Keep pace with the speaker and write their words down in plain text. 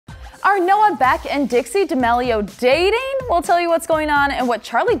Are Noah, Beck, and Dixie D'Amelio dating? We'll tell you what's going on and what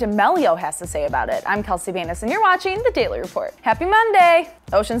Charli D'Amelio has to say about it. I'm Kelsey Banis, and you're watching the Daily Report. Happy Monday!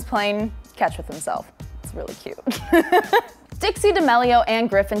 Ocean's playing catch with himself. It's really cute. Dixie D'Amelio and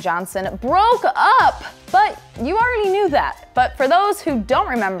Griffin Johnson broke up, but you already knew that. But for those who don't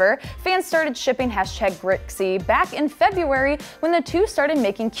remember, fans started shipping #Dixie back in February when the two started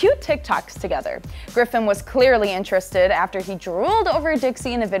making cute TikToks together. Griffin was clearly interested after he drooled over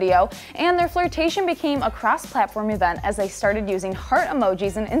Dixie in a video, and their flirtation became a cross-platform event as they started using heart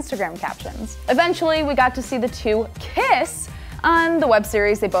emojis and Instagram captions. Eventually, we got to see the two kiss on the web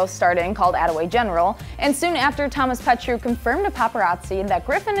series they both starred in called Attaway General, and soon after, Thomas Petru confirmed to paparazzi that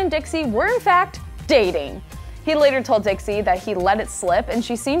Griffin and Dixie were in fact dating. He later told Dixie that he let it slip, and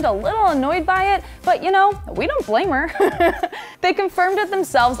she seemed a little annoyed by it, but you know, we don't blame her. They confirmed it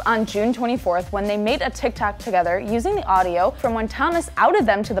themselves on June 24th when they made a TikTok together using the audio from when Thomas outed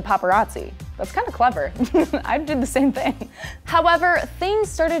them to the paparazzi. That's kind of clever. I'd do the same thing. However, things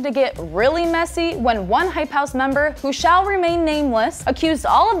started to get really messy when one Hype House member, who shall remain nameless, accused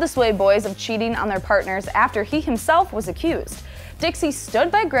all of the Sway Boys of cheating on their partners after he himself was accused. Dixie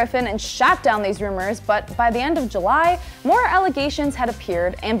stood by Griffin and shot down these rumors, but by the end of July, more allegations had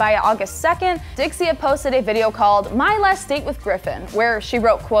appeared, and by August 2nd, Dixie had posted a video called My Last Date with Griffin, where she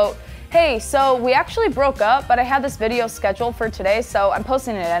wrote, quote, "Hey, so we actually broke up, but I had this video scheduled for today, so I'm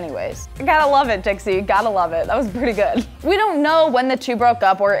posting it anyways." Gotta love it, Dixie, gotta love it. That was pretty good. We don't know when the two broke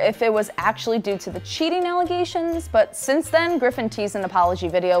up or if it was actually due to the cheating allegations, but since then, Griffin teased an apology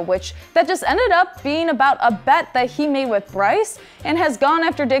video, which that just ended up being about a bet that he made with Bryce, and has gone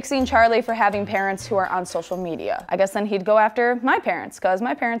after Dixie and Charli for having parents who are on social media. I guess then he'd go after my parents, because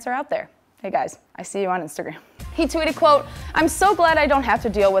my parents are out there. Hey guys, I see you on Instagram. He tweeted, quote, "I'm so glad I don't have to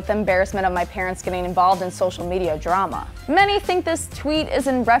deal with the embarrassment of my parents getting involved in social media drama." Many think this tweet is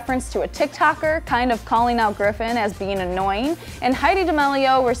in reference to a TikToker kind of calling out Griffin as being annoying, and Heidi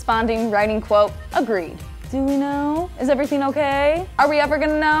D'Amelio responding, writing, quote, "Agreed. Do we know? Is everything okay? Are we ever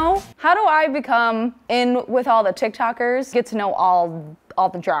gonna know? How do I become in with all the TikTokers, get to know all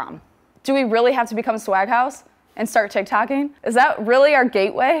the drama? Do we really have to become Swag House and start TikToking? Is that really our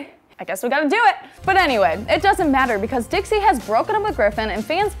gateway? I guess we gotta do it. But anyway, it doesn't matter because Dixie has broken up with Griffin, and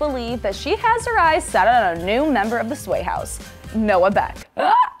fans believe that she has her eyes set on a new member of the Sway House, Noah Beck.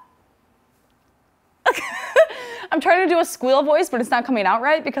 I'm trying to do a squeal voice, but it's not coming out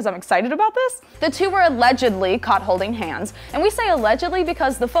right because I'm excited about this. The two were allegedly caught holding hands, and we say allegedly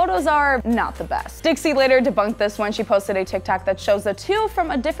because the photos are not the best. Dixie later debunked this when she posted a TikTok that shows the two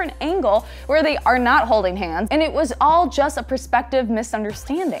from a different angle where they are not holding hands, and it was all just a perspective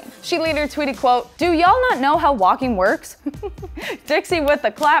misunderstanding. She later tweeted, quote, "Do y'all not know how walking works?" Dixie with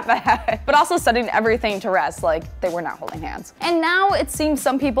the clap back, but also setting everything to rest, like they were not holding hands. And now it seems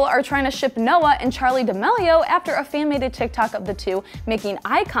some people are trying to ship Noah and Charli D'Amelio after a fan made a TikTok of the two making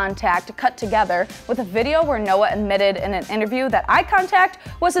eye contact cut together with a video where Noah admitted in an interview that eye contact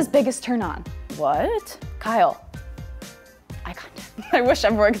was his biggest turn on. What? Kyle. Eye contact. I wish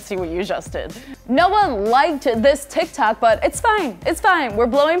everyone could see what you just did. Noah liked this TikTok, but it's fine. It's fine. We're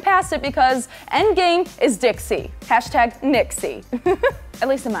blowing past it because endgame is Dixie. #Nixie. At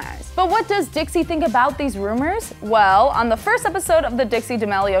least in my eyes. But what does Dixie think about these rumors? Well, on the first episode of the Dixie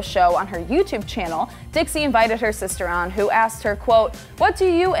D'Amelio show on her YouTube channel, Dixie invited her sister on, who asked her, quote, "What do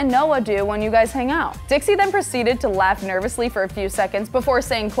you and Noah do when you guys hang out?" Dixie then proceeded to laugh nervously for a few seconds before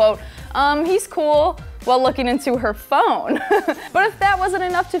saying, quote, "He's cool," while looking into her phone. But if that wasn't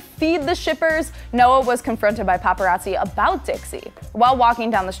enough to feed the shippers, Noah was confronted by paparazzi about Dixie. While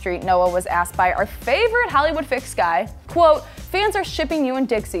walking down the street, Noah was asked by our favorite Hollywood fix guy, quote, "Fans are shipping you and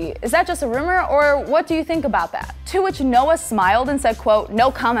Dixie. Is that just a rumor, or what do you think about that?" To which Noah smiled and said, quote,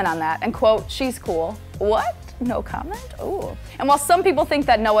 "No comment on that," and quote, "She's cool." What? No comment? Ooh. And while some people think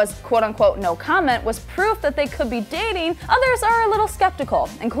that Noah's quote-unquote no comment was proof that they could be dating, others are a little skeptical,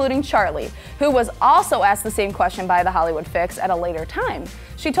 including Charli, who was also asked the same question by the Hollywood Fix at a later time.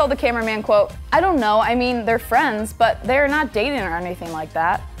 She told the cameraman, quote, "I don't know, I mean, they're friends, but they're not dating or anything like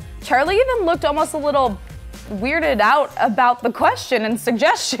that." Charli even looked almost a little weirded out about the question and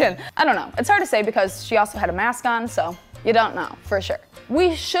suggestion. I don't know, it's hard to say because she also had a mask on, so you don't know for sure.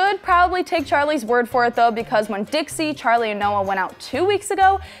 We should probably take Charli's word for it though, because when Dixie, Charli, and Noah went out 2 weeks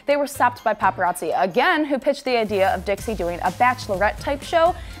ago, they were stopped by paparazzi again, who pitched the idea of Dixie doing a bachelorette type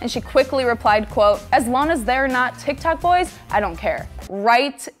show, and she quickly replied, quote, "As long as they're not TikTok boys, I don't care."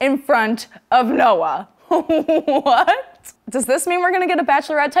 Right in front of Noah. What? Does this mean we're gonna get a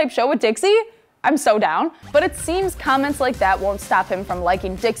bachelorette type show with Dixie? I'm so down. But it seems comments like that won't stop him from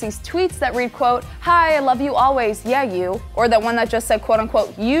liking Dixie's tweets that read, quote, "Hi, I love you always, yeah you," or that one that just said, quote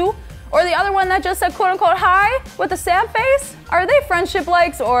unquote, "you," Or the other one that just said quote unquote hi with a sad face? Are they friendship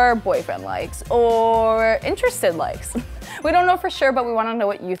likes or boyfriend likes or interested likes? We don't know for sure, but we want to know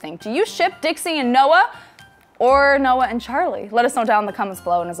what you think. Do you ship Dixie and Noah or Noah and Charli? Let us know down in the comments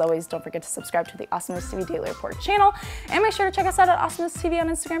below. And as always, don't forget to subscribe to the AwesomenessTV Daily Report channel and make sure to check us out at AwesomenessTV on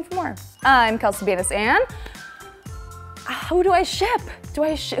Instagram for more. I'm Kelsey Banis, and who do I ship? Who do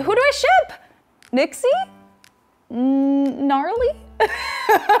I ship? Nixie? Gnarly?